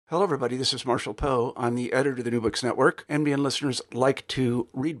Hello, everybody. This is Marshall Poe. I'm the editor of the New Books Network. NBN listeners like to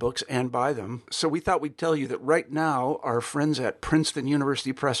read books and buy them. So we thought we'd tell you that right now, our friends at Princeton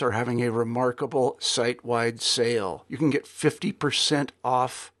University Press are having a remarkable site-wide sale. You can get 50%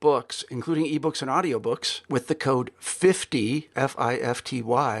 off books, including ebooks and audiobooks, with the code 50,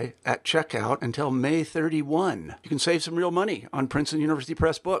 F-I-F-T-Y, at checkout until May 31. You can save some real money on Princeton University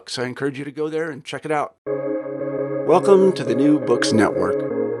Press books. I encourage you to go there and check it out. Welcome to the New Books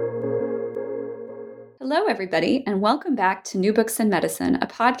Network. Hello, everybody, and welcome back to New Books in Medicine, a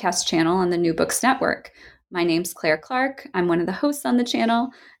podcast channel on the New Books Network. My name's Claire Clark. I'm one of the hosts on the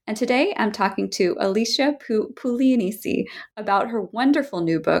channel, and today I'm talking to Alicia Puglianesi about her wonderful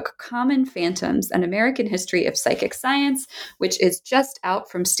new book, Common Phantoms, An American History of Psychic Science, which is just out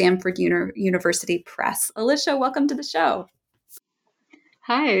from Stanford University Press. Alicia, welcome to the show.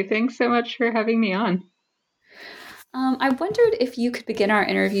 Hi, thanks so much for having me on. I wondered if you could begin our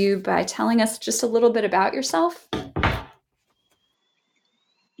interview by telling us just a little bit about yourself.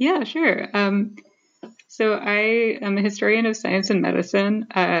 Yeah, sure. So I am a historian of science and medicine,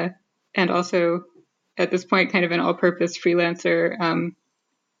 and also at this point kind of an all-purpose freelancer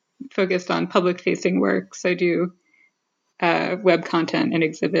focused on public-facing work. So I do web content and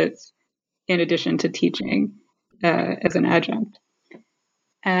exhibits in addition to teaching as an adjunct.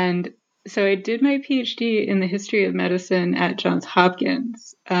 And so I did my PhD in the history of medicine at Johns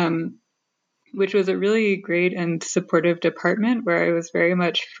Hopkins, which was a really great and supportive department where I was very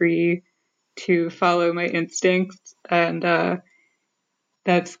much free to follow my instincts. And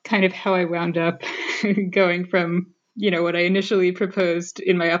that's kind of how I wound up going from, what I initially proposed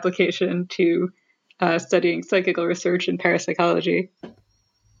in my application to studying psychical research and parapsychology.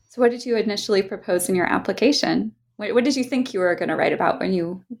 So what did you initially propose in your application? What did you think you were going to write about when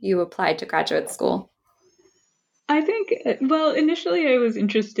you applied to graduate school? I think, well, initially I was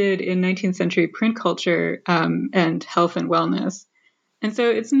interested in 19th century print culture and health and wellness. And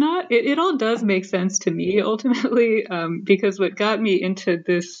so it all does make sense to me ultimately, because what got me into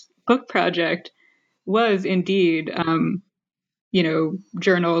this book project was indeed,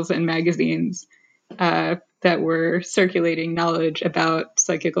 journals and magazines that were circulating knowledge about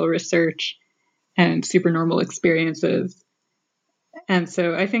psychical research and supernormal experiences. And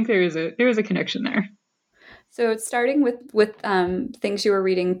so I think there is a connection there. So starting with things you were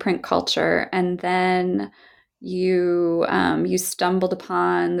reading, print culture, and then you stumbled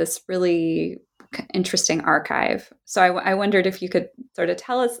upon this really interesting archive. So I wondered if you could sort of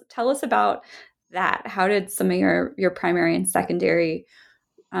tell us about that. How did some of your primary and secondary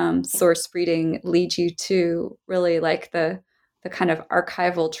source reading lead you to really like the kind of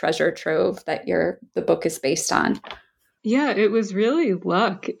archival treasure trove that the book is based on? Yeah, it was really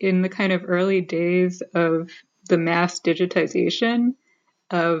luck in the kind of early days of the mass digitization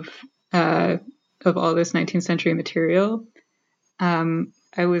of all this 19th century material.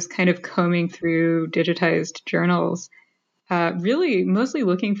 I was kind of combing through digitized journals, really mostly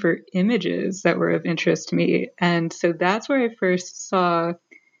looking for images that were of interest to me. And so that's where I first saw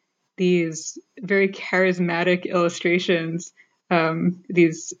these very charismatic illustrations,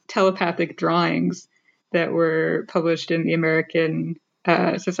 these telepathic drawings that were published in the American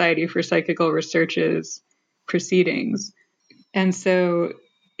Society for Psychical Research's proceedings. And so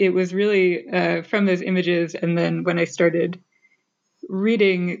it was really from those images, and then when I started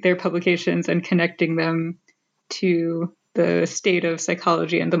reading their publications and connecting them to the state of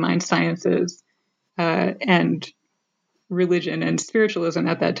psychology and the mind sciences and religion and spiritualism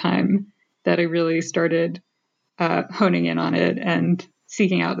at that time, that I really started honing in on it and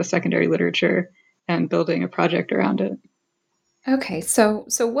seeking out the secondary literature and building a project around it. Okay, so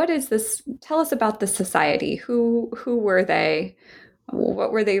what is this? Tell us about the society. Who were they?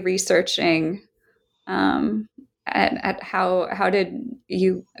 What were they researching? At how did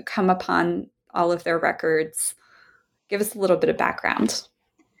you come upon all of their records? Give us a little bit of background.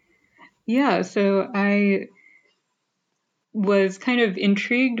 Yeah, so I was kind of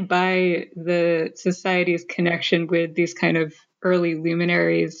intrigued by the society's connection with these kind of early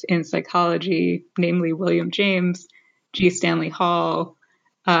luminaries in psychology, namely William James, G. Stanley Hall,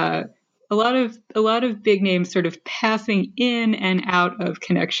 a lot of big names sort of passing in and out of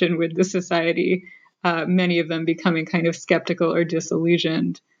connection with the society, many of them becoming kind of skeptical or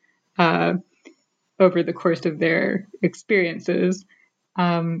disillusioned over the course of their experiences.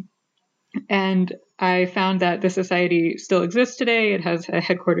 And I found that the society still exists today. It has a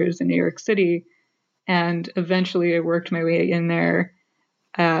headquarters in New York City. And eventually I worked my way in there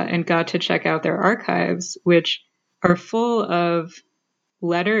and got to check out their archives, which are full of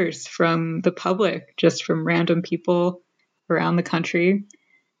letters from the public, just from random people around the country.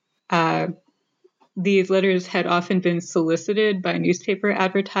 these letters had often been solicited by newspaper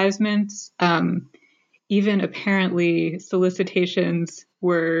advertisements. Even apparently solicitations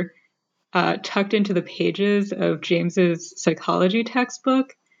were tucked into the pages of James's psychology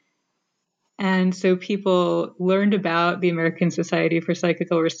textbook. And so people learned about the American Society for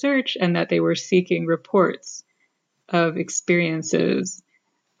Psychical Research and that they were seeking reports of experiences,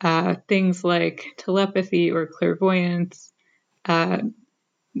 things like telepathy or clairvoyance,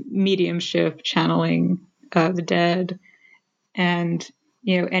 mediumship, channeling the dead, and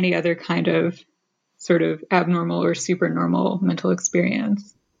any other kind of sort of abnormal or supernormal mental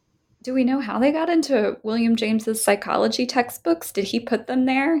experience. Do we know how they got into William James's psychology textbooks? Did he put them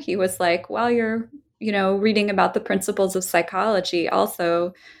there? He was like, while you're, reading about the principles of psychology,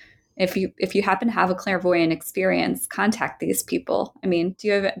 also, if you happen to have a clairvoyant experience, contact these people. I mean,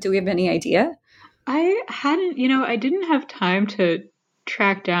 do we have any idea? I didn't have time to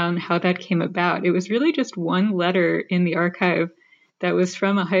track down how that came about. It was really just one letter in the archive that was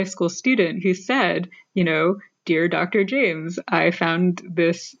from a high school student who said, "Dear Dr. James, I found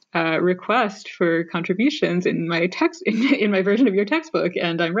this request for contributions in my text in my version of your textbook,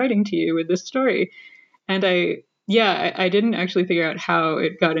 and I'm writing to you with this story." And I didn't actually figure out how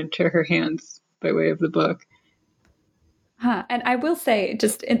it got into her hands by way of the book. And I will say,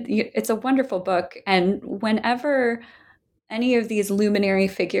 it's a wonderful book. And whenever any of these luminary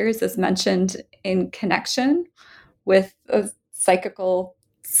figures is mentioned in connection with a psychical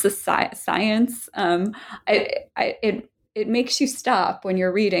science, it makes you stop when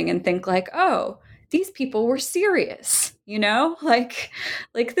you're reading and think like, oh, these people were serious, like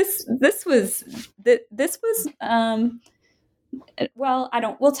this was well,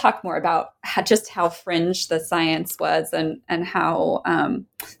 we'll talk more about how fringe the science was and how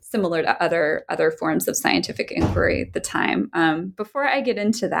similar to other forms of scientific inquiry at the time. Before I get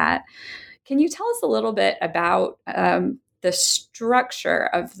into that, can you tell us a little bit about the structure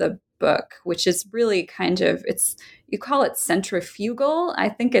of the book, which is really you call it centrifugal. I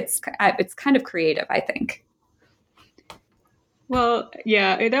think it's kind of creative, I think. Well,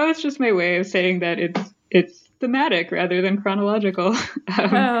 yeah, that was just my way of saying that it's thematic rather than chronological.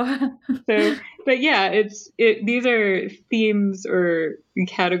 But yeah, these are themes or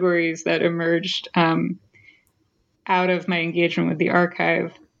categories that emerged out of my engagement with the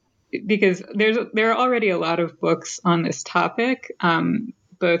archive, because there are already a lot of books on this topic,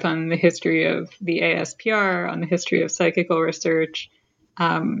 both on the history of the ASPR, on the history of psychical research,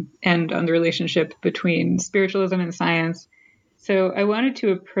 and on the relationship between spiritualism and science. So I wanted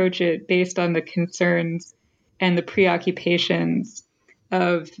to approach it based on the concerns and the preoccupations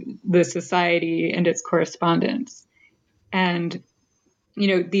of the society and its correspondence. And,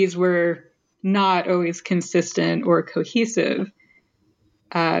 these were not always consistent or cohesive.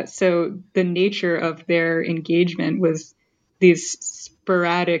 So the nature of their engagement was these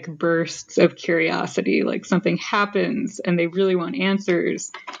sporadic bursts of curiosity, like something happens and they really want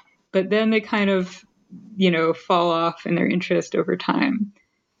answers, but then they kind of, fall off in their interest over time.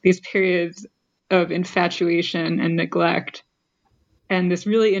 These periods of infatuation and neglect, and this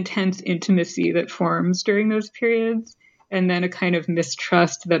really intense intimacy that forms during those periods, and then a kind of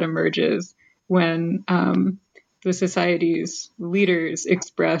mistrust that emerges when the society's leaders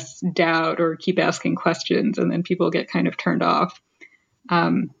express doubt or keep asking questions, and then people get kind of turned off.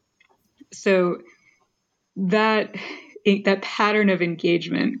 So that pattern of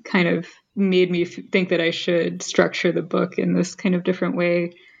engagement kind of made me think that I should structure the book in this kind of different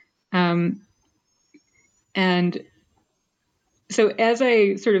way. And so as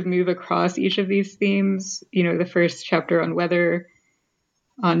I sort of move across each of these themes, the first chapter on weather,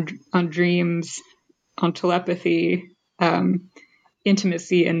 on dreams, on telepathy,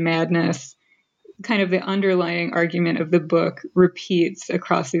 intimacy, and madness, kind of the underlying argument of the book repeats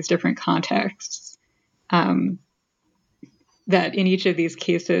across these different contexts. That in each of these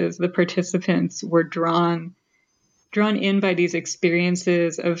cases, the participants were drawn in by these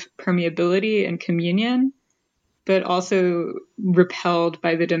experiences of permeability and communion, but also repelled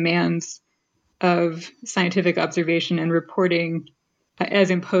by the demands of scientific observation and reporting as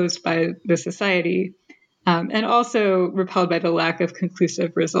imposed by the society, and also repelled by the lack of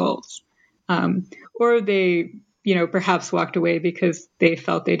conclusive results. Or they, perhaps walked away because they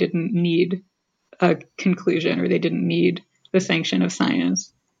felt they didn't need a conclusion, or they didn't need the sanction of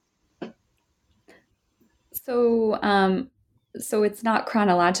science. So it's not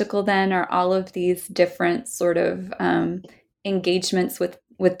chronological then? Are all of these different sort of engagements with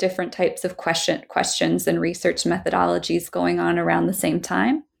different types of questions and research methodologies going on around the same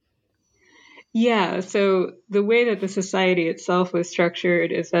time? Yeah, so the way that the society itself was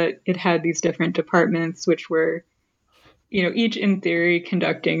structured is that it had these different departments, which were, each in theory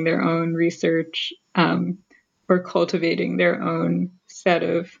conducting their own research, or cultivating their own set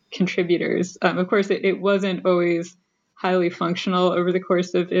of contributors. Of course, it wasn't always highly functional over the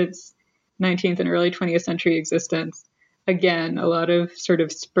course of its 19th and early 20th century existence. Again, a lot of sort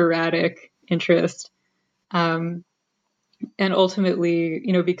of sporadic interest. And ultimately,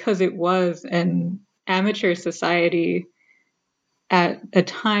 because it was an amateur society at a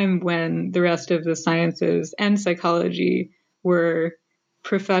time when the rest of the sciences and psychology were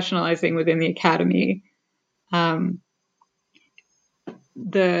professionalizing within the academy,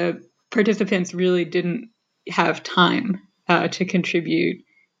 the participants really didn't have time to contribute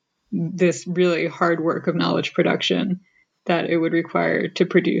this really hard work of knowledge production that it would require to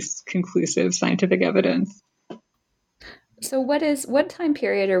produce conclusive scientific evidence. So what time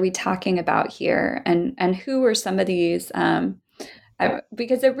period are we talking about here, and who are some of these?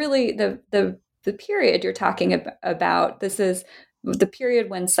 Because it really the period you're talking about, this is the period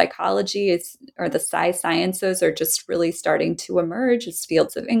when psychology or the sciences are just really starting to emerge as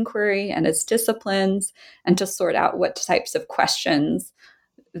fields of inquiry and as disciplines, and to sort out what types of questions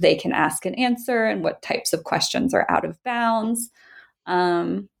they can ask and answer and what types of questions are out of bounds.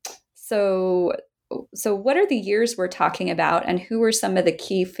 Um, so so what are the years we're talking about, and who are some of the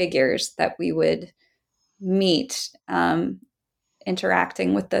key figures that we would meet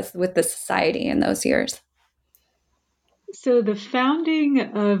interacting with the society in those years? So the founding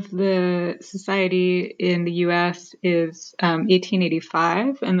of the society in the U.S. is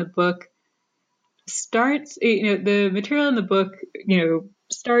 1885, and the book starts. The material in the book,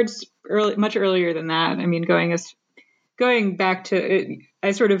 starts much earlier than that. I mean, going back to it,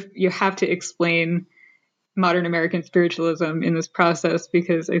 you have to explain modern American spiritualism in this process,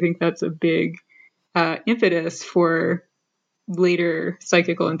 because I think that's a big impetus for later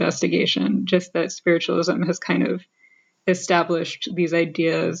psychical investigation. Just that spiritualism has kind of established these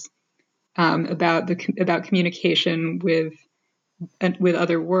ideas about communication with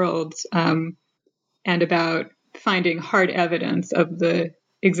other worlds, and about finding hard evidence of the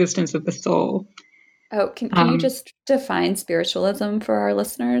existence of the soul. Oh, can you just define spiritualism for our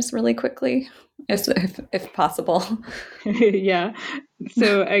listeners really quickly, if possible? Yeah.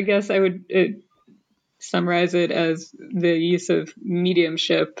 So I guess I would summarize it as the use of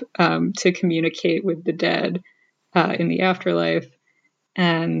mediumship to communicate with the dead in the afterlife.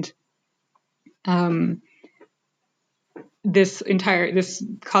 And this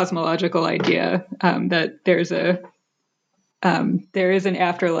cosmological idea that there is an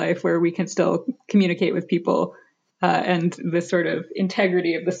afterlife where we can still communicate with people, and this sort of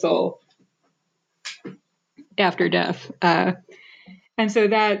integrity of the soul after death. And so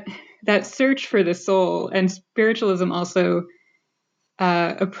that search for the soul, and spiritualism also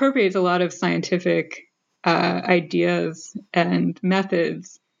appropriates a lot of scientific ideas and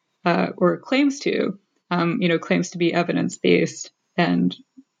methods, or claims to be evidence-based and,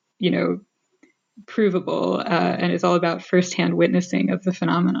 provable, and it's all about firsthand witnessing of the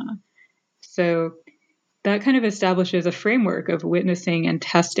phenomena. So that kind of establishes a framework of witnessing and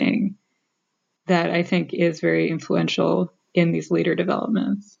testing that I think is very influential in these later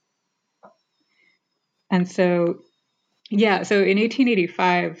developments. And so in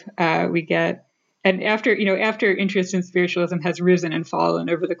 1885, we get, and after interest in spiritualism has risen and fallen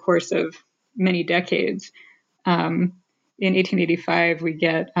over the course of many decades, in 1885, we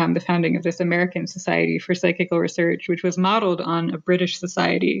get the founding of this American Society for Psychical Research, which was modeled on a British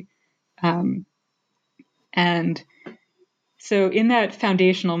society. And so in that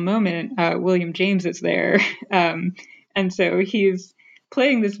foundational moment, William James is there. And so he's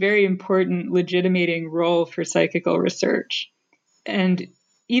playing this very important legitimating role for psychical research. And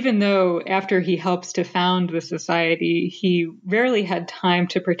even though after he helps to found the society, he rarely had time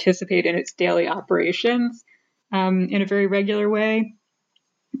to participate in its daily operations in a very regular way,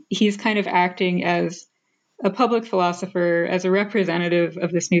 he's kind of acting as a public philosopher, as a representative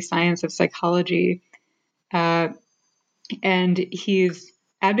of this new science of psychology. And he's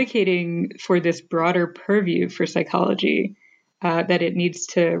advocating for this broader purview for psychology, that it needs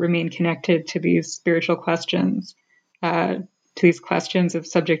to remain connected to these spiritual questions, to these questions of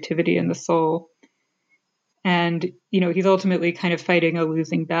subjectivity and the soul. And, he's ultimately kind of fighting a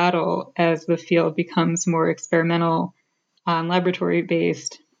losing battle as the field becomes more experimental,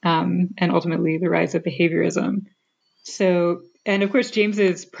 laboratory-based, and ultimately the rise of behaviorism. So, and of course,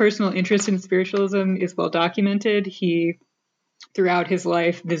 James's personal interest in spiritualism is well documented. He, throughout his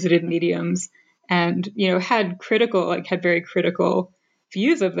life, visited mediums and, had very critical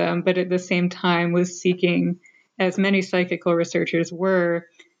views of them, but at the same time was seeking, as many psychical researchers were,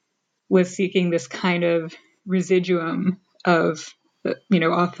 was seeking this kind of residuum of,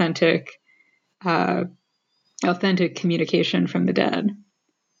 authentic communication from the dead.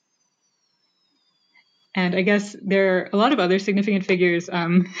 And I guess there are a lot of other significant figures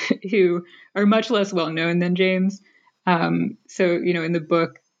who are much less well known than James. So, in the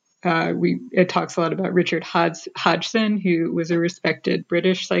book, it talks a lot about Richard Hodgson, who was a respected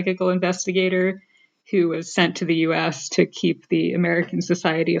British psychical investigator who was sent to the U.S. to keep the American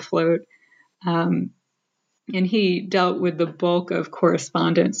Society afloat. And he dealt with the bulk of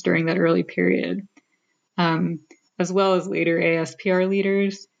correspondence during that early period, as well as later ASPR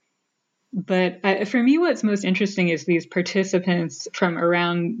leaders. But for me, what's most interesting is these participants from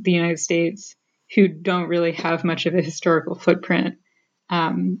around the United States who don't really have much of a historical footprint.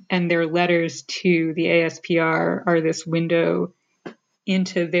 And their letters to the ASPR are this window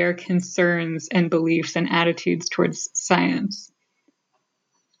into their concerns and beliefs and attitudes towards science.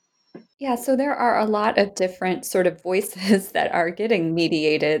 Yeah, so there are a lot of different sort of voices that are getting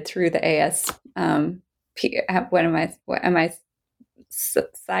mediated through the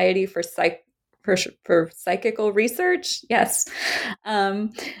Society for Psychical Research? Yes.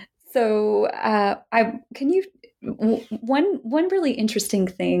 One really interesting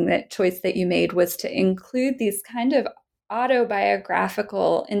choice that you made was to include these kind of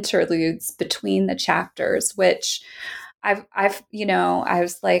autobiographical interludes between the chapters, which I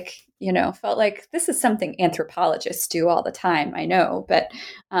was like, felt like this is something anthropologists do all the time. I know, but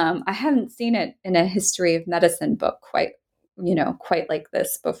I haven't seen it in a history of medicine book quite like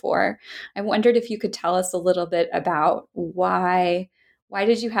this before. I wondered if you could tell us a little bit about why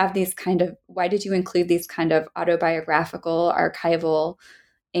did you include these kind of autobiographical archival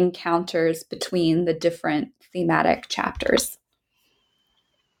encounters between the different thematic chapters?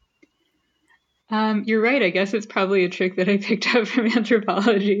 You're right. I guess it's probably a trick that I picked up from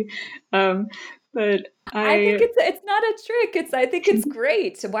anthropology. But I think it's not a trick. I think it's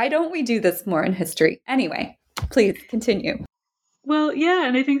great. Why don't we do this more in history? Anyway, please continue. Well, yeah,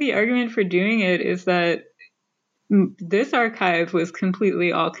 and I think the argument for doing it is that this archive was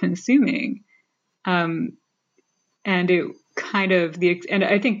completely all-consuming, and it kind of and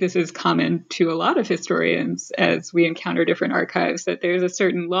I think this is common to a lot of historians as we encounter different archives, that there's a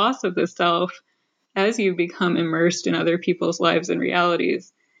certain loss of the self as you become immersed in other people's lives and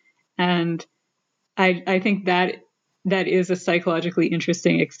realities. And I think that is a psychologically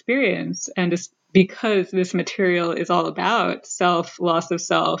interesting experience. And just because this material is all about self, loss of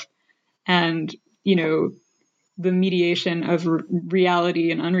self, and, the mediation of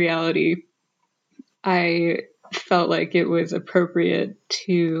reality and unreality, I felt like it was appropriate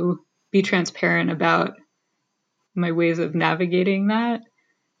to be transparent about my ways of navigating that,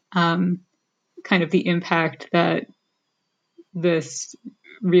 kind of the impact that this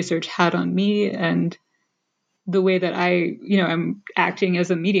research had on me and the way that I'm acting as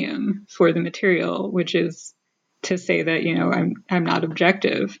a medium for the material, which is to say that, I'm not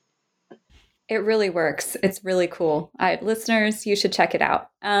objective. It really works. It's really cool. Listeners, you should check it out.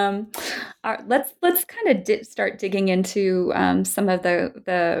 Let's kind of start digging into some of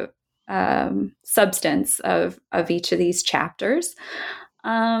the substance of each of these chapters.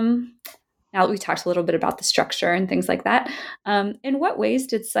 Now that we talked a little bit about the structure and things like that, in what ways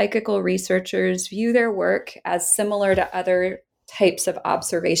did psychical researchers view their work as similar to other types of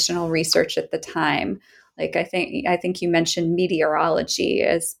observational research at the time? Like I think you mentioned meteorology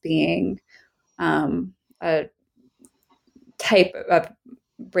as being a type of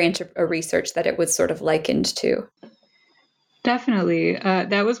branch of research that it was sort of likened to. Definitely.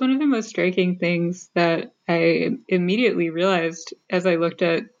 That was one of the most striking things that I immediately realized as I looked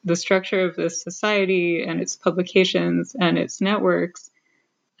at the structure of this society and its publications and its networks,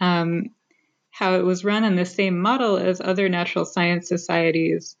 how it was run on the same model as other natural science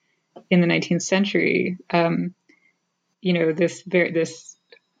societies in the 19th century. This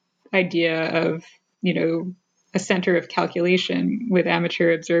idea of, a center of calculation with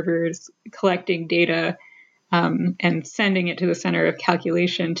amateur observers collecting data and sending it to the center of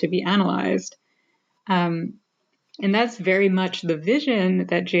calculation to be analyzed. And that's very much the vision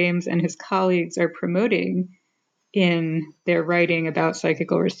that James and his colleagues are promoting in their writing about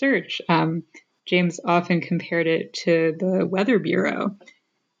psychical research. James often compared it to the Weather Bureau.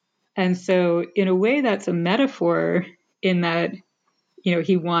 And so in a way, that's a metaphor in that,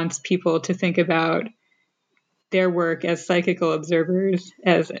 he wants people to think about their work as psychical observers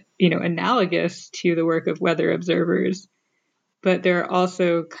as, analogous to the work of weather observers. But there are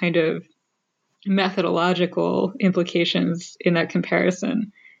also kind of methodological implications in that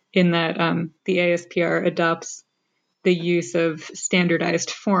comparison, in that the ASPR adopts the use of standardized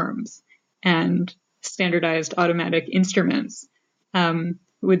forms and standardized automatic instruments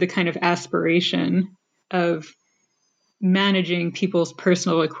with the kind of aspiration of managing people's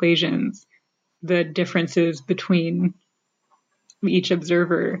personal equations, the differences between each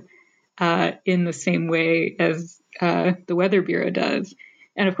observer in the same way as the Weather Bureau does.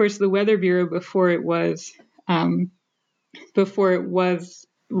 And of course, the Weather Bureau, before it was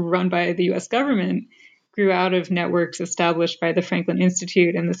run by the U.S. government, grew out of networks established by the Franklin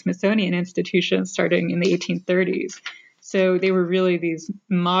Institute and the Smithsonian Institution starting in the 1830s. So they were really these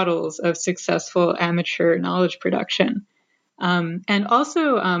models of successful amateur knowledge production. And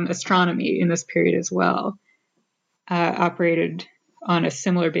also astronomy in this period as well operated on a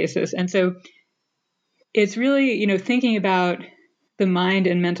similar basis. And so it's really, thinking about the mind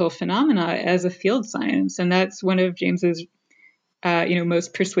and mental phenomena as a field science. And that's one of James's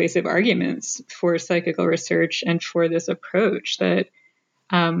most persuasive arguments for psychical research and for this approach, that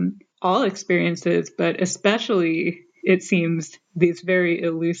all experiences, but especially, it seems, these very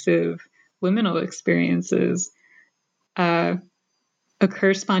elusive liminal experiences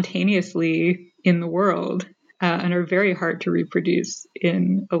occur spontaneously in the world and are very hard to reproduce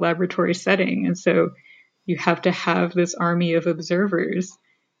in a laboratory setting. And so you have to have this army of observers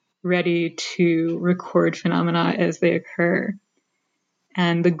ready to record phenomena as they occur.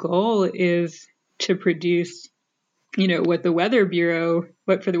 And the goal is to produce, what for the Weather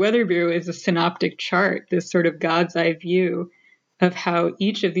Bureau is a synoptic chart, this sort of God's eye view of how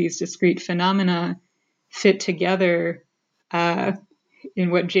each of these discrete phenomena fit together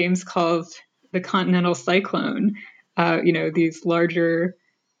in what James calls the continental cyclone, these larger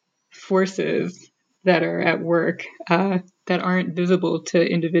forces that are at work that aren't visible to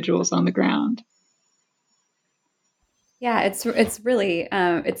individuals on the ground. Yeah, it's really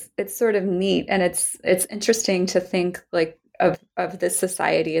it's sort of neat, and it's interesting to think like of this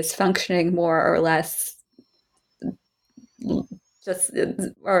society as functioning more or less just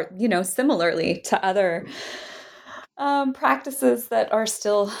or similarly to other practices that are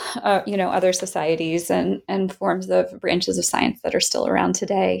still other societies and forms of branches of science that are still around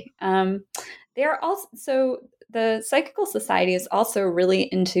today. They are also, the Psychical Society is also really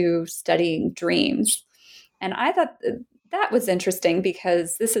into studying dreams. And I thought that was interesting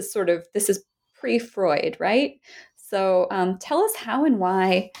because this is pre-Freud, right? So tell us how and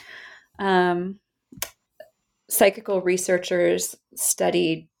why psychical researchers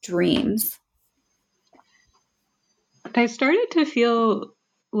study dreams. I started to feel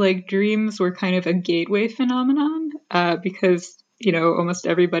like dreams were kind of a gateway phenomenon because, almost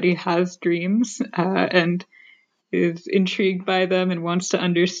everybody has dreams and is intrigued by them and wants to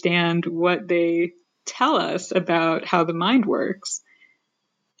understand what they tell us about how the mind works.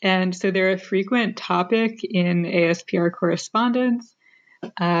 And so they're a frequent topic in ASPR correspondence.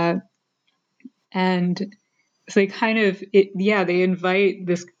 And so they kind of, they invite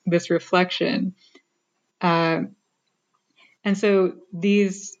this reflection. And so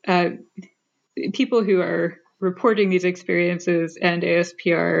these people who are reporting these experiences and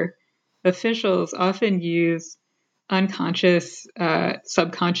ASPR officials often use unconscious,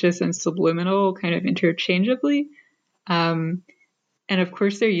 subconscious, and subliminal kind of interchangeably. And of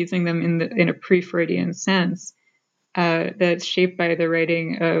course, they're using them in a pre-Freudian sense that's shaped by the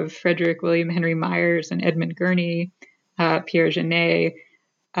writing of Frederick William Henry Myers and Edmund Gurney, Pierre Genet,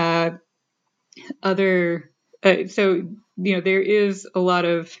 there is a lot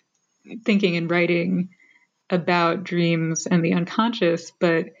of thinking and writing about dreams and the unconscious,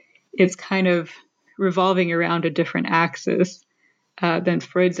 but it's kind of revolving around a different axis than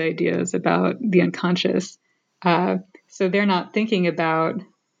Freud's ideas about the unconscious. So they're not thinking about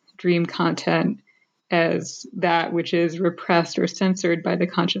dream content as that which is repressed or censored by the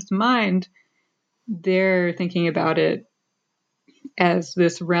conscious mind. They're thinking about it as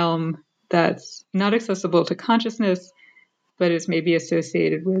this realm that's not accessible to consciousness, but is maybe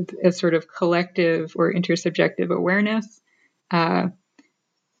associated with a sort of collective or intersubjective awareness,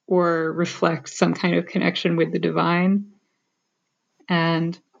 or reflects some kind of connection with the divine.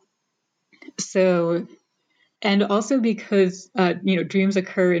 And so, and also because, dreams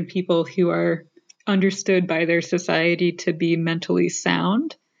occur in people who are understood by their society to be mentally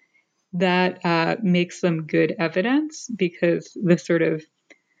sound, that makes them good evidence, because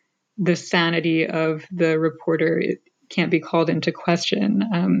the sanity of the reporter, it can't be called into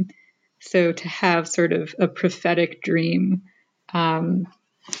question. So to have sort of a prophetic dream,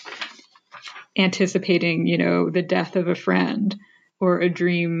 anticipating, the death of a friend, or a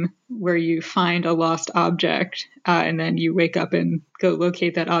dream where you find a lost object and then you wake up and go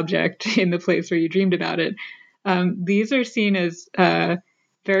locate that object in the place where you dreamed about it. These are seen as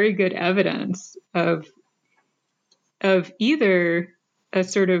very good evidence of either a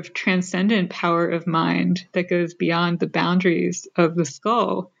sort of transcendent power of mind that goes beyond the boundaries of the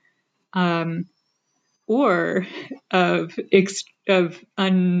skull, or of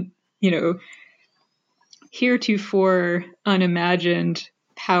heretofore unimagined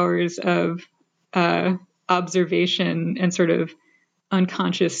powers of observation and sort of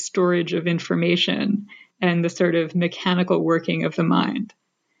unconscious storage of information and the sort of mechanical working of the mind.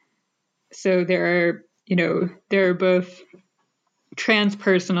 So there are both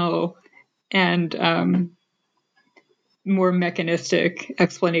transpersonal and more mechanistic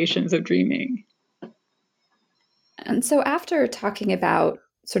explanations of dreaming. And so after talking about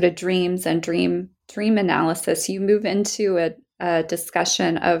sort of dreams and dream analysis, you move into a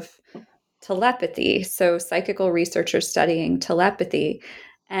discussion of telepathy. So psychical researchers studying telepathy.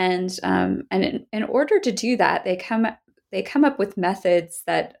 And in order to do that, they come up with methods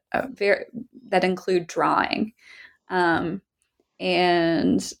that include drawing. And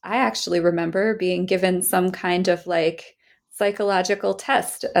I actually remember being given some kind of like psychological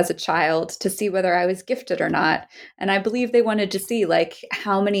test as a child to see whether I was gifted or not. And I believe they wanted to see like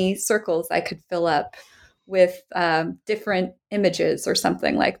how many circles I could fill up with different images or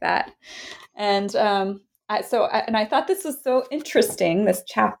something like that. And I thought this was so interesting, this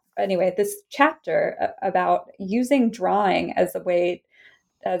chapter about using drawing as a way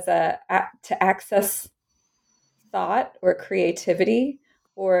to access thought or creativity,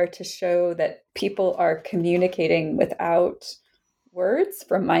 or to show that people are communicating without words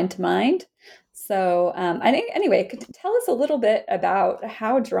from mind to mind. So I think, anyway, could you tell us a little bit about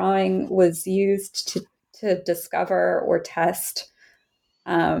how drawing was used to discover or test,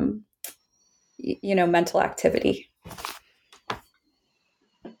 mental activity?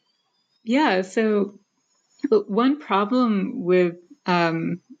 Yeah, so one problem with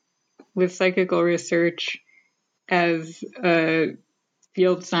psychical research as a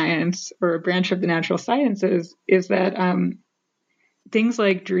field science or a branch of the natural sciences is that things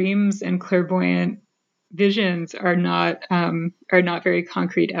like dreams and clairvoyant visions are not very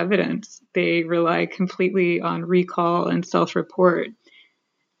concrete evidence. They rely completely on recall and self-report.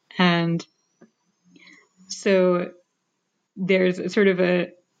 And so there's sort of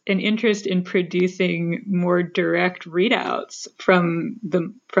an interest in producing more direct readouts from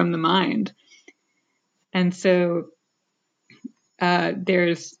the mind. And so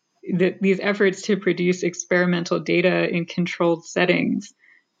there's these efforts to produce experimental data in controlled settings.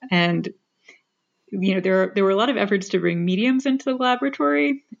 And, there were a lot of efforts to bring mediums into the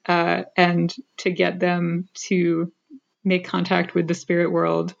laboratory and to get them to make contact with the spirit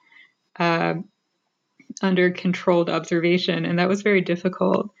world under controlled observation. And that was very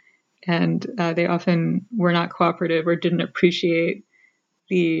difficult. And they often were not cooperative or didn't appreciate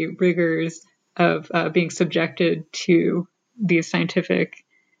the rigors of being subjected to these scientific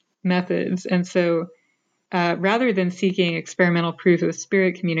methods. And so rather than seeking experimental proof of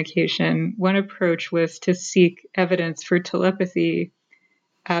spirit communication, one approach was to seek evidence for telepathy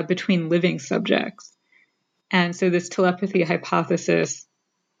between living subjects. And so this telepathy hypothesis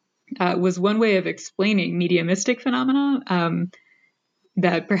was one way of explaining mediumistic phenomena,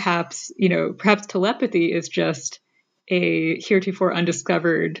 that perhaps telepathy is just a heretofore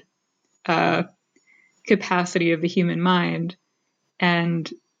undiscovered capacity of the human mind,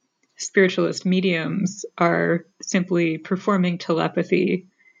 and spiritualist mediums are simply performing telepathy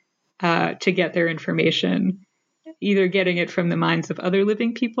to get their information, either getting it from the minds of other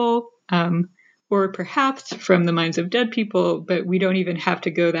living people or perhaps from the minds of dead people, but we don't even have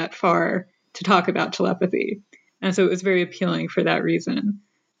to go that far to talk about telepathy. And so it was very appealing for that reason,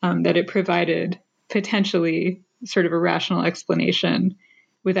 that it provided potentially sort of a rational explanation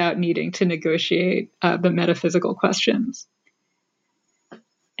without needing to negotiate the metaphysical questions.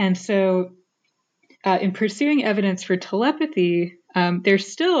 And so in pursuing evidence for telepathy, there's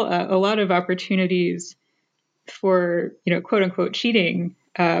still a lot of opportunities for, quote unquote, cheating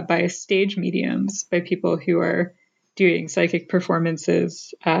by stage mediums, by people who are doing psychic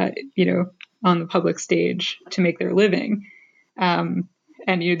performances, on the public stage to make their living. And,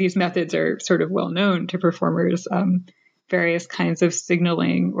 these methods are sort of well known to performers, various kinds of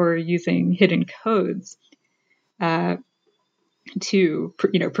signaling or using hidden codes to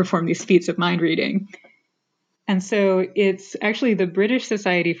perform these feats of mind reading. And so it's actually the British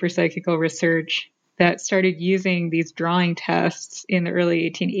Society for Psychical Research that started using these drawing tests in the early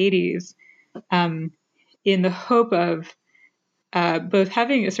 1880s in the hope of both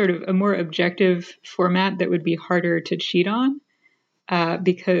having a sort of a more objective format that would be harder to cheat on,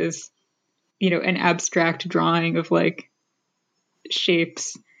 because, an abstract drawing of like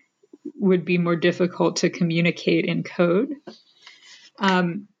shapes would be more difficult to communicate in code.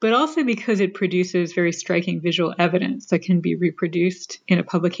 But also because it produces very striking visual evidence that can be reproduced in a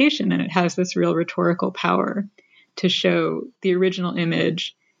publication, and it has this real rhetorical power to show the original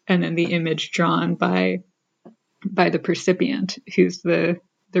image and then the image drawn by the percipient, who's the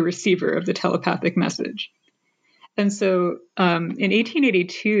receiver of the telepathic message. And so in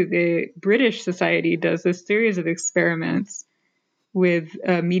 1882, the British Society does this series of experiments with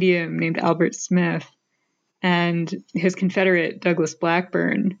a medium named Albert Smith and his confederate Douglas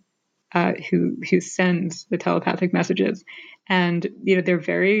Blackburn, who sends the telepathic messages. And, they're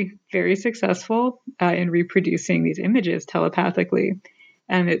very, very successful in reproducing these images telepathically.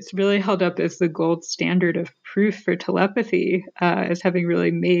 And it's really held up as the gold standard of proof for telepathy, as having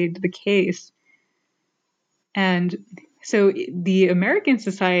really made the case. And so the American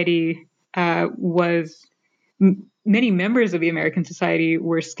Society many members of the American Society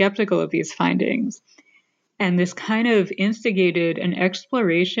were skeptical of these findings. And this kind of instigated an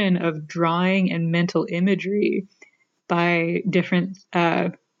exploration of drawing and mental imagery by different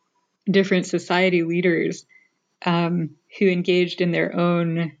society leaders who engaged in their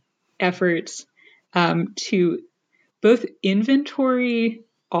own efforts to both inventory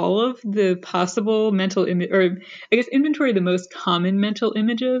all of the possible mental image, or I guess inventory the most common mental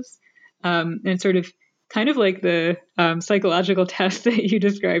images, and sort of kind of like the psychological test that you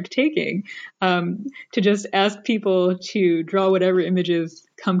described taking, to just ask people to draw whatever images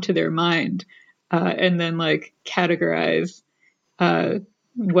come to their mind, and then like categorize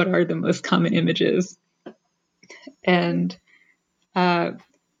what are the most common images. And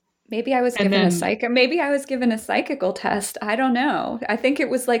maybe I was given a psychical test. I don't know. I think it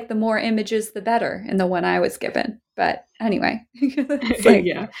was like the more images, the better in the one I was given. But anyway,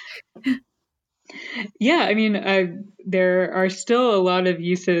 yeah. Yeah, I mean, there are still a lot of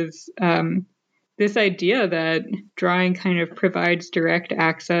uses. This idea that drawing kind of provides direct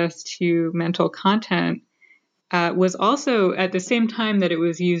access to mental content was also, at the same time that it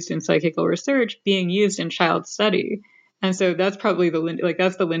was used in psychical research, being used in child study. And so that's probably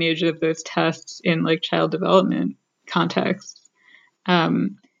that's the lineage of those tests in like child development contexts,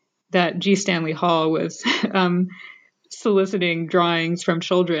 that G. Stanley Hall was soliciting drawings from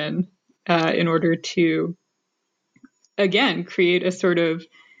children in order to, again, create a sort of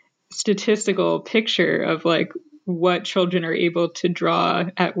statistical picture of like what children are able to draw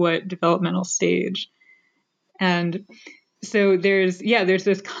at what developmental stage. And so there's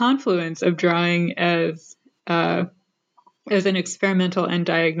this confluence of drawing as an experimental and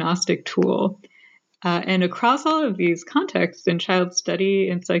diagnostic tool. And across all of these contexts, in child study,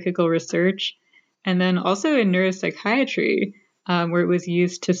 in psychical research, and then also in neuropsychiatry, where it was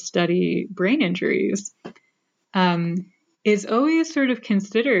used to study brain injuries, is always sort of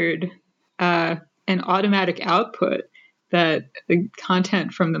considered an automatic output, that the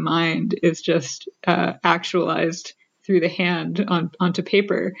content from the mind is just actualized through the hand onto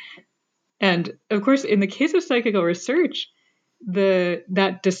paper. And of course, in the case of psychical research,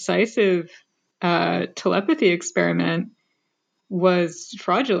 that decisive telepathy experiment was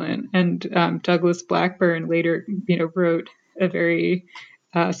fraudulent. And Douglas Blackburn later, wrote a very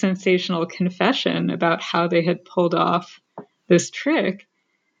sensational confession about how they had pulled off this trick.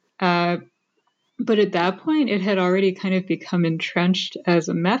 But at that point, it had already kind of become entrenched as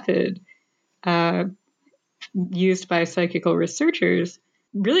a method used by psychical researchers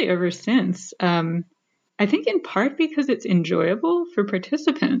really ever since. I think in part because it's enjoyable for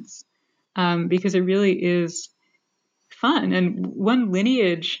participants, because it really is fun. And one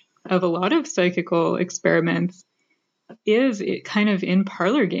lineage of a lot of psychical experiments is it kind of in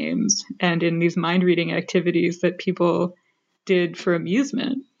parlor games and in these mind reading activities that people did for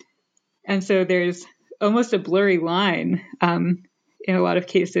amusement. And so there's almost a blurry line in a lot of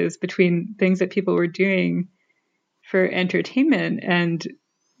cases between things that people were doing for entertainment and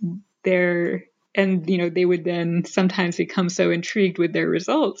they would then sometimes become so intrigued with their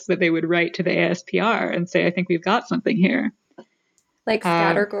results that they would write to the ASPR and say, I think we've got something here. Like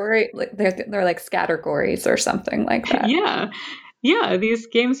scattergory, they're like scattergories or something like that. Yeah. These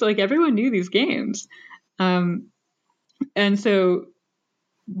games, like everyone knew these games, and so,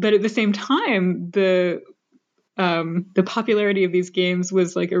 but at the same time, the popularity of these games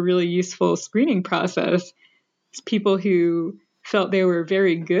was like a really useful screening process. People who felt they were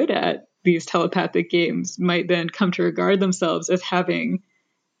very good at these telepathic games might then come to regard themselves as having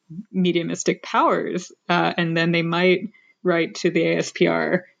mediumistic powers, and then they might write to the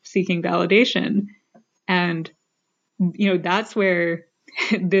ASPR seeking validation. And, that's where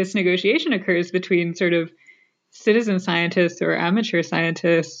this negotiation occurs between sort of citizen scientists or amateur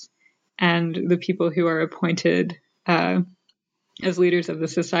scientists and the people who are appointed as leaders of the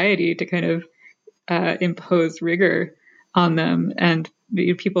society to kind of impose rigor on them. And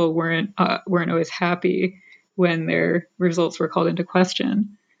people weren't always happy when their results were called into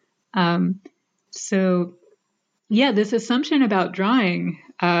question. So this assumption about drawing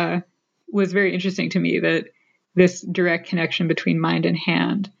was very interesting to me, that this direct connection between mind and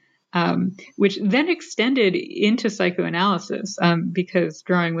hand, which then extended into psychoanalysis, because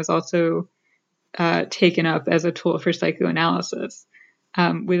drawing was also taken up as a tool for psychoanalysis,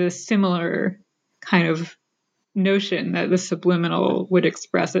 with a similar kind of notion that the subliminal would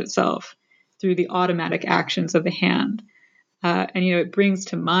express itself through the automatic actions of the hand. And it brings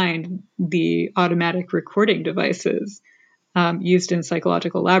to mind the automatic recording devices used in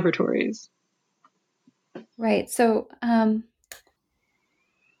psychological laboratories. Right. So, I'm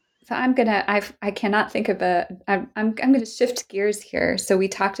cannot think of I'm going to shift gears here. So we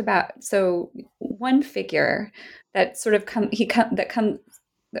talked about, one figure that sort of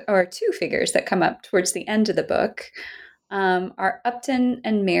or two figures that come up towards the end of the book are Upton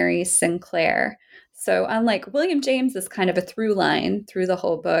and Mary Sinclair. So unlike William James is kind of a through line through the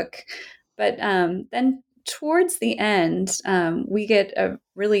whole book, but then towards the end, we get a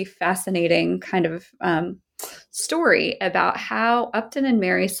really fascinating kind of story about how Upton and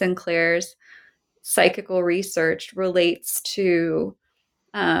Mary Sinclair's psychical research relates to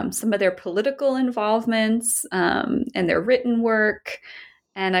some of their political involvements and their written work.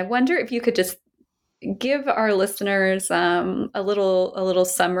 And I wonder if you could just give our listeners a little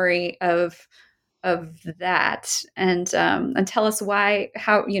summary of that, and tell us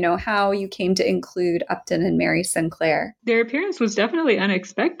how you came to include Upton and Mary Sinclair. Their appearance was definitely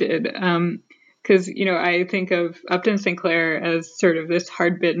unexpected, because I think of Upton Sinclair as sort of this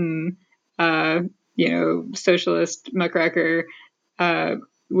hard-bitten, socialist muckraker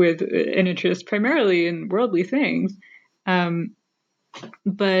with an interest primarily in worldly things,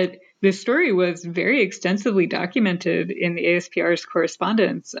 but this story was very extensively documented in the ASPR's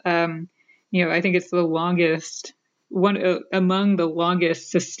correspondence. I think it's among the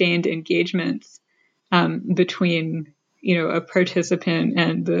longest sustained engagements between, a participant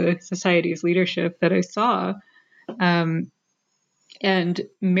and the society's leadership that I saw. And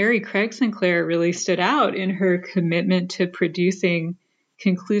Mary Craig Sinclair really stood out in her commitment to producing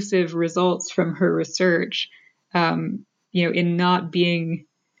conclusive results from her research, in not being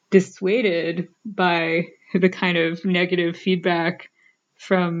dissuaded by the kind of negative feedback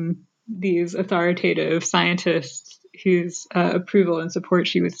from these authoritative scientists whose approval and support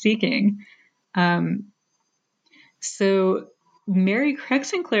she was seeking. So Mary Craig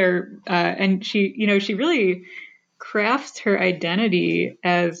Sinclair, and she really crafts her identity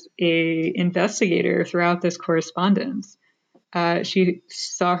as a investigator throughout this correspondence. She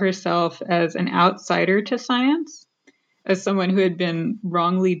saw herself as an outsider to science, as someone who had been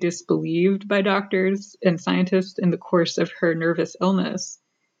wrongly disbelieved by doctors and scientists in the course of her nervous illness,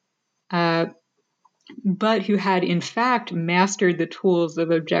 but who had in fact mastered the tools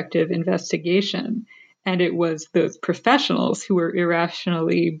of objective investigation. And it was those professionals who were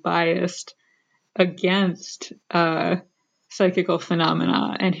irrationally biased against psychical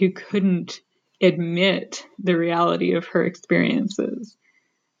phenomena and who couldn't admit the reality of her experiences.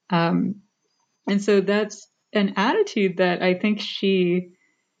 And so that's an attitude that I think she,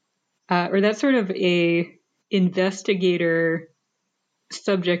 or that's sort of a investigator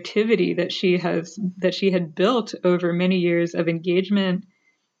subjectivity that she had built over many years of engagement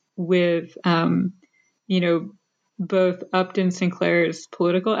with, both Upton Sinclair's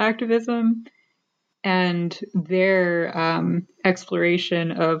political activism and their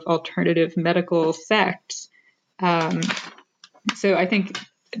exploration of alternative medical sects. So I think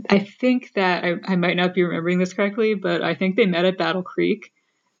that I might not be remembering this correctly, but I think they met at Battle Creek,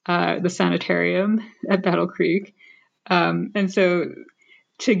 the sanitarium at Battle Creek. And so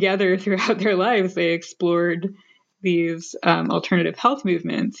together throughout their lives, they explored these alternative health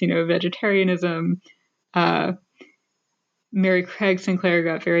movements, vegetarianism. Mary Craig Sinclair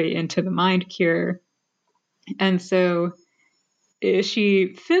got very into the mind cure. And so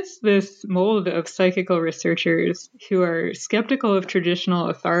she fits this mold of psychical researchers who are skeptical of traditional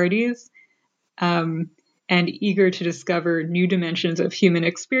authorities and eager to discover new dimensions of human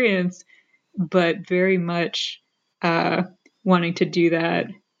experience, but very much wanting to do that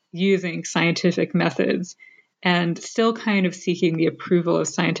using scientific methods and still kind of seeking the approval of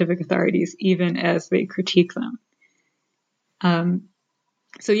scientific authorities even as they critique them.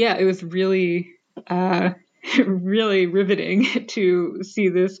 So yeah, it was really, really riveting to see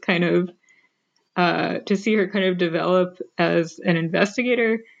this kind of, to see her kind of develop as an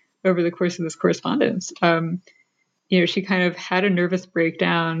investigator over the course of this correspondence. She kind of had a nervous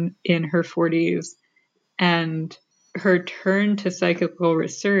breakdown in her 40s, and her turn to psychical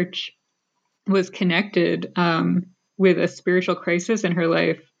research was connected with a spiritual crisis in her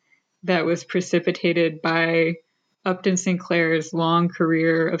life that was precipitated by Upton Sinclair's long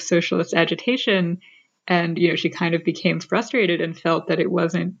career of socialist agitation. And, she kind of became frustrated and felt that it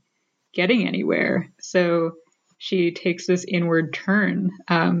wasn't getting anywhere. So she takes this inward turn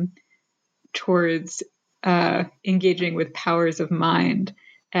towards engaging with powers of mind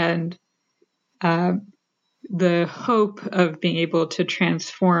and the hope of being able to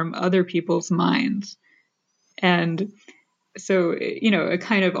transform other people's minds. And so, a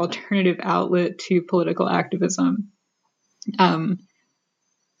kind of alternative outlet to political activism,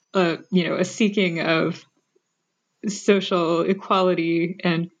 a seeking of social equality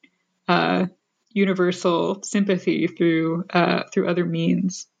and universal sympathy through other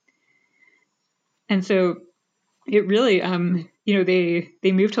means. And so it really,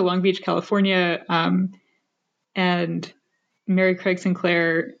 they moved to Long Beach, California, and Mary Craig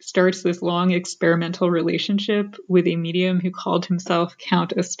Sinclair starts this long experimental relationship with a medium who called himself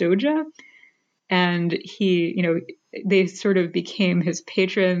Count Astoja. And he, they sort of became his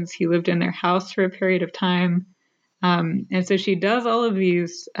patrons. He lived in their house for a period of time. And so she does all of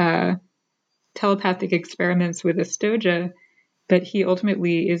these telepathic experiments with Astoja, but he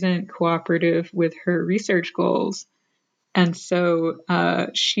ultimately isn't cooperative with her research goals. And so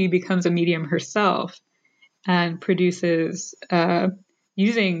she becomes a medium herself and produces,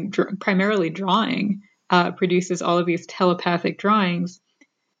 using primarily drawing, produces all of these telepathic drawings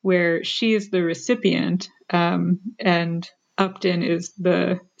where she is the recipient and Upton is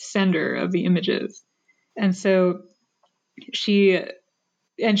the sender of the images. And so she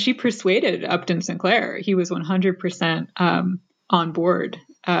persuaded Upton Sinclair. He was 100% on board.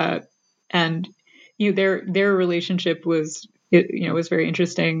 And their relationship was very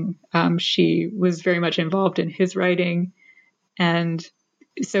interesting. She was very much involved in his writing, and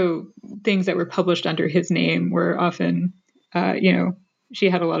so things that were published under his name were often, she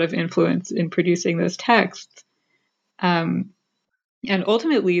had a lot of influence in producing those texts. And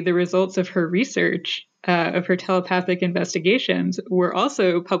ultimately, the results of her research, of her telepathic investigations, were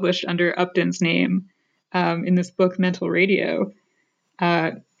also published under Upton's name in this book, Mental Radio.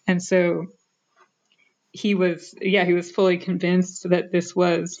 And so he was fully convinced that this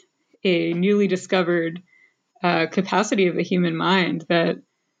was a newly discovered capacity of the human mind that,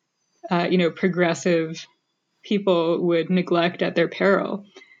 progressive people would neglect at their peril,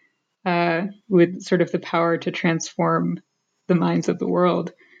 with sort of the power to transform the minds of the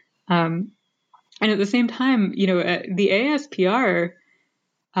world. And at the same time, the ASPR,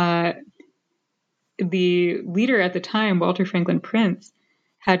 the leader at the time, Walter Franklin Prince,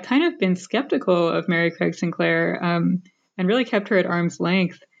 had kind of been skeptical of Mary Craig Sinclair and really kept her at arm's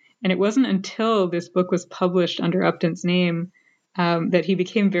length. And it wasn't until this book was published under Upton's name that he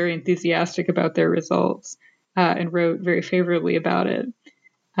became very enthusiastic about their results and wrote very favorably about it.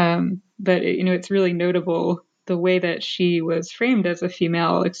 But it's really notable the way that she was framed as a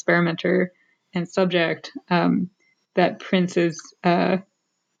female experimenter and subject, that Prince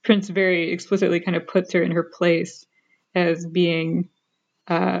very explicitly kind of puts her in her place as being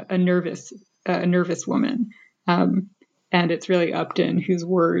a nervous woman. And it's really Upton whose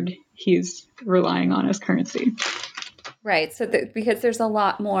word he's relying on as currency. Right. So because there's a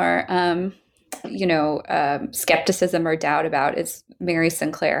lot more, skepticism or doubt about, is Mary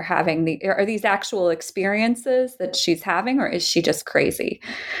Sinclair having are these actual experiences that she's having, or is she just crazy?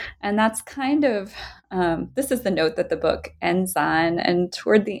 And that's kind of, this is the note that the book ends on. And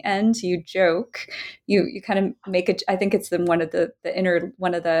toward the end, you joke, you kind of make it, I think it's in one of the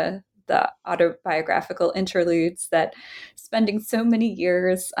autobiographical interludes, that spending so many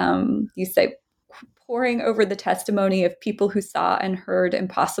years, you say, poring over the testimony of people who saw and heard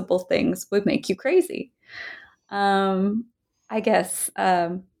impossible things would make you crazy. I guess,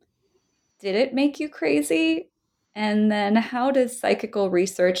 did it make you crazy? And then how does psychical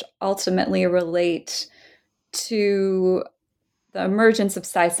research ultimately relate to the emergence of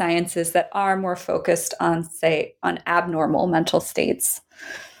sciences that are more focused on, say, on abnormal mental states?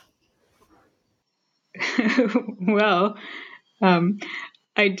 Well,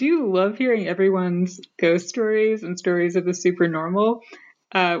 I do love hearing everyone's ghost stories and stories of the supernormal,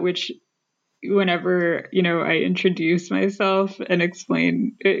 which whenever, I introduce myself and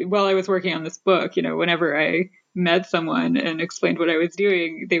explain, while I was working on this book, whenever I met someone and explained what I was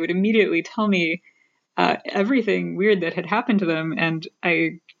doing, they would immediately tell me everything weird that had happened to them. And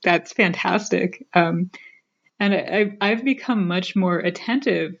that's fantastic. And I've become much more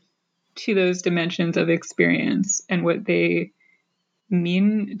attentive to those dimensions of experience and what they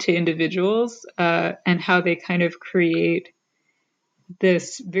mean to individuals, and how they kind of create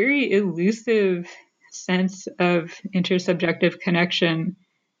this very elusive sense of intersubjective connection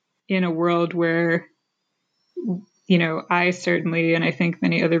in a world where, I certainly, and I think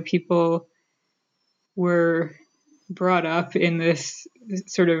many other people, were brought up in this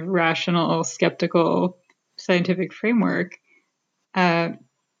sort of rational, skeptical, scientific framework. And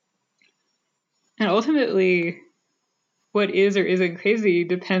ultimately, what is or isn't crazy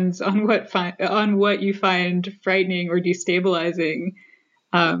depends on what you find frightening or destabilizing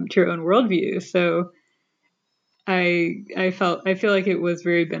to your own worldview. So I feel like it was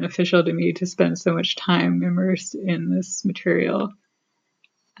very beneficial to me to spend so much time immersed in this material.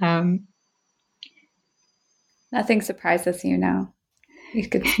 Nothing surprises you now. You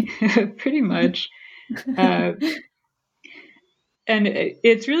could pretty much. And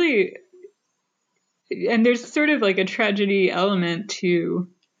it's really, and there's sort of like a tragedy element to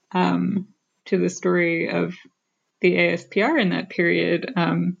the story of the ASPR in that period,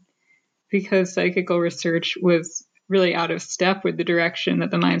 because psychical research was really out of step with the direction that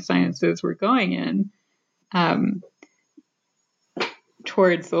the mind sciences were going in,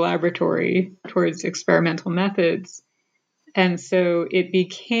 towards the laboratory, towards experimental methods. And so it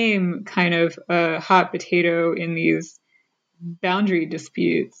became kind of a hot potato in these boundary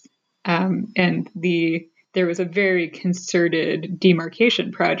disputes. And there was a very concerted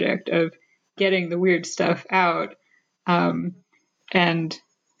demarcation project of getting the weird stuff out, and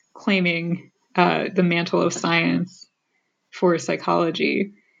claiming the mantle of science for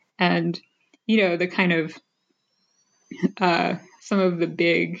psychology. And, the kind of some of the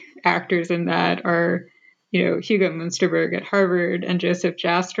big actors in that are, Hugo Münsterberg at Harvard and Joseph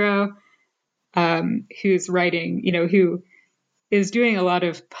Jastrow, who's writing, who is doing a lot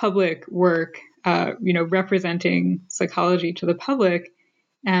of public work, representing psychology to the public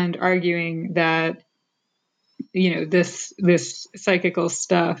and arguing that, this psychical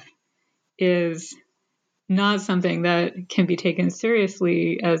stuff is not something that can be taken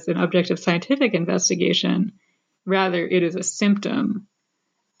seriously as an object of scientific investigation. Rather, it is a symptom.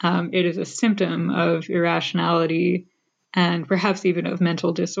 It is a symptom of irrationality and perhaps even of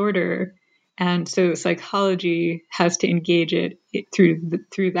mental disorder. And so psychology has to engage it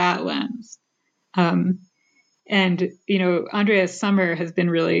through that lens. And, Andreas Sommer has been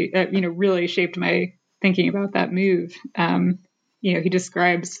really, really shaped my thinking about that move. He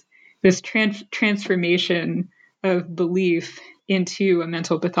describes this transformation of belief into a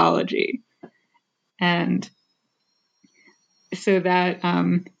mental pathology. And so that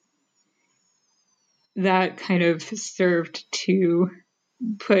kind of served to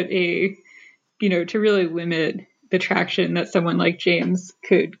put to really limit the traction that someone like James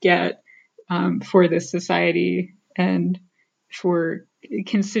could get for this society and for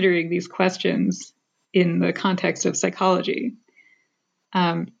considering these questions in the context of psychology.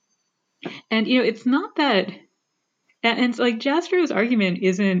 And, it's not that, and like Jastrow's argument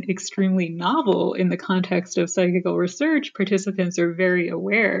isn't extremely novel in the context of psychical research. Participants are very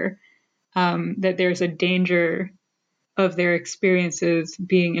aware that there's a danger of their experiences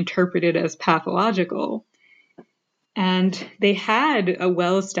being interpreted as pathological. And they had a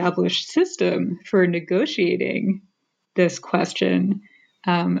well-established system for negotiating this question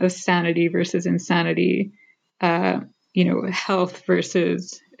of sanity versus insanity, health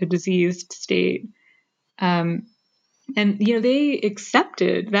versus a diseased state. And, they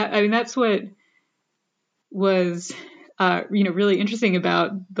accepted that. I mean, that's what was, really interesting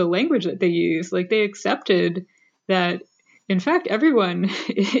about the language that they use. Like, they accepted that, in fact, everyone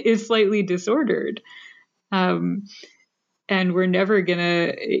is slightly disordered. And we're never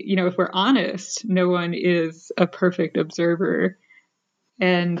gonna, if we're honest, no one is a perfect observer.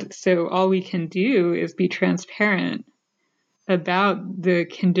 And so all we can do is be transparent about the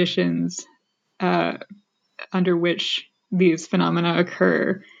conditions under which these phenomena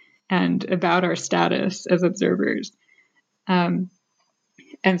occur and about our status as observers. And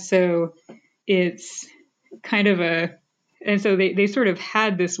so it's kind of and so they sort of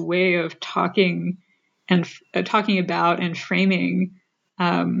had this way of talking about and framing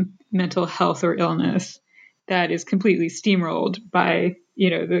mental health or illness that is completely steamrolled by,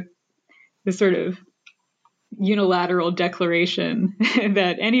 the sort of unilateral declaration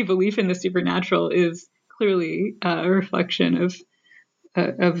that any belief in the supernatural is clearly a reflection of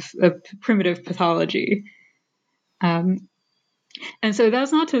primitive pathology. And so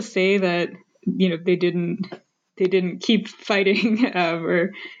that's not to say that, they didn't keep fighting,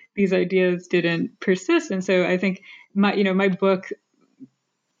 or these ideas didn't persist. And so I think my book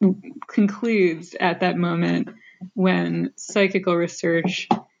concludes at that moment when psychical research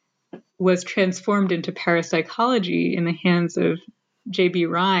was transformed into parapsychology in the hands of J.B.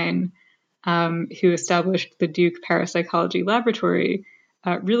 Rhine, who established the Duke Parapsychology Laboratory,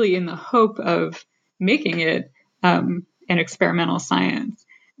 really in the hope of making it an experimental science.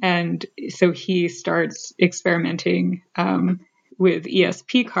 And so he starts experimenting with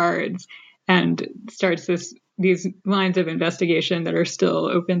ESP cards and starts these lines of investigation that are still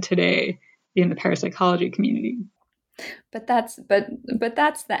open today in the parapsychology community. But that's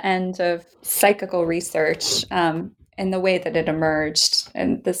the end of psychical research in the way that it emerged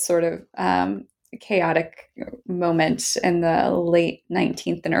in this sort of chaotic moment in the late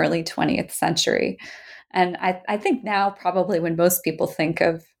 19th and early 20th century. And I think now probably when most people think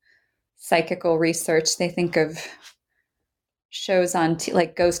of psychical research, they think of shows on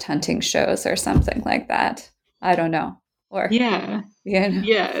like ghost hunting shows or something like that. I don't know. Or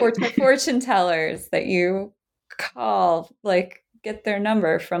fortune tellers that you call, like get their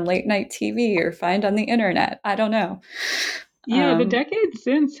number from late night TV or find on the internet. I don't know. The decades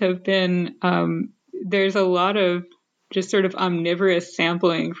since have been, there's a lot of just sort of omnivorous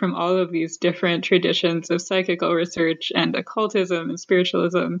sampling from all of these different traditions of psychical research and occultism and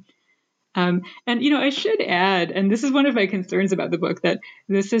spiritualism. And, I should add, and this is one of my concerns about the book, that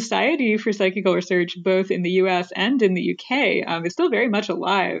the Society for Psychical Research, both in the US and in the UK, is still very much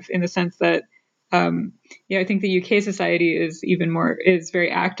alive in the sense that, I think the UK Society is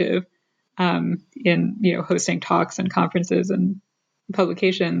very active in, hosting talks and conferences and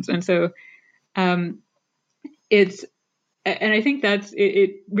publications. And so and I think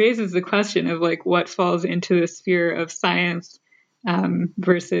it raises the question of like what falls into the sphere of science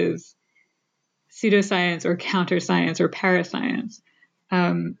versus pseudoscience or counter-science or parascience,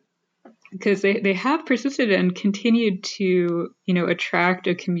 because they have persisted and continued to, attract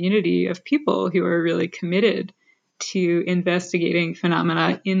a community of people who are really committed to investigating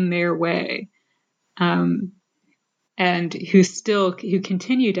phenomena in their way, and who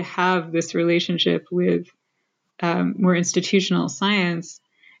continue to have this relationship with more institutional science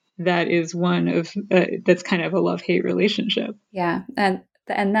that is one of that's kind of a love-hate relationship. Yeah, and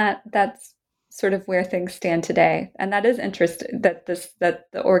that's sort of where things stand today. And that is interesting that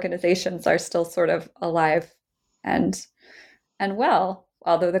the organizations are still sort of alive and well,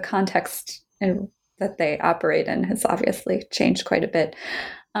 although the context that they operate in has obviously changed quite a bit.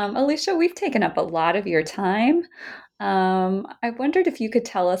 Alicia, we've taken up a lot of your time. I wondered if you could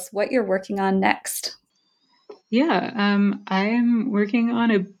tell us what you're working on next. Yeah, I am working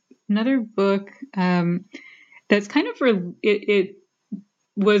on another book that's kind of it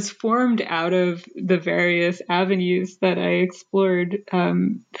was formed out of the various avenues that I explored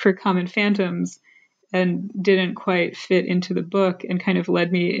for Common Phantoms and didn't quite fit into the book, and kind of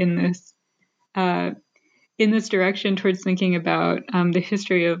led me in this direction towards thinking about the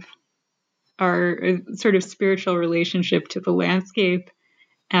history of our sort of spiritual relationship to the landscape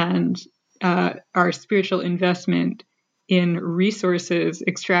and our spiritual investment in resources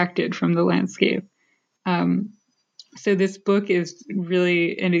extracted from the landscape. So this book is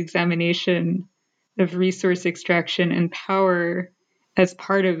really an examination of resource extraction and power as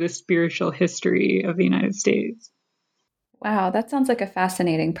part of the spiritual history of the United States. Wow, that sounds like a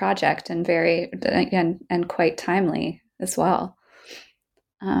fascinating project and very and quite timely as well.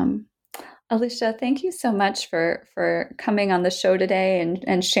 Alicia, thank you so much for coming on the show today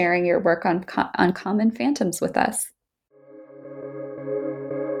and sharing your work on Common Phantoms with us.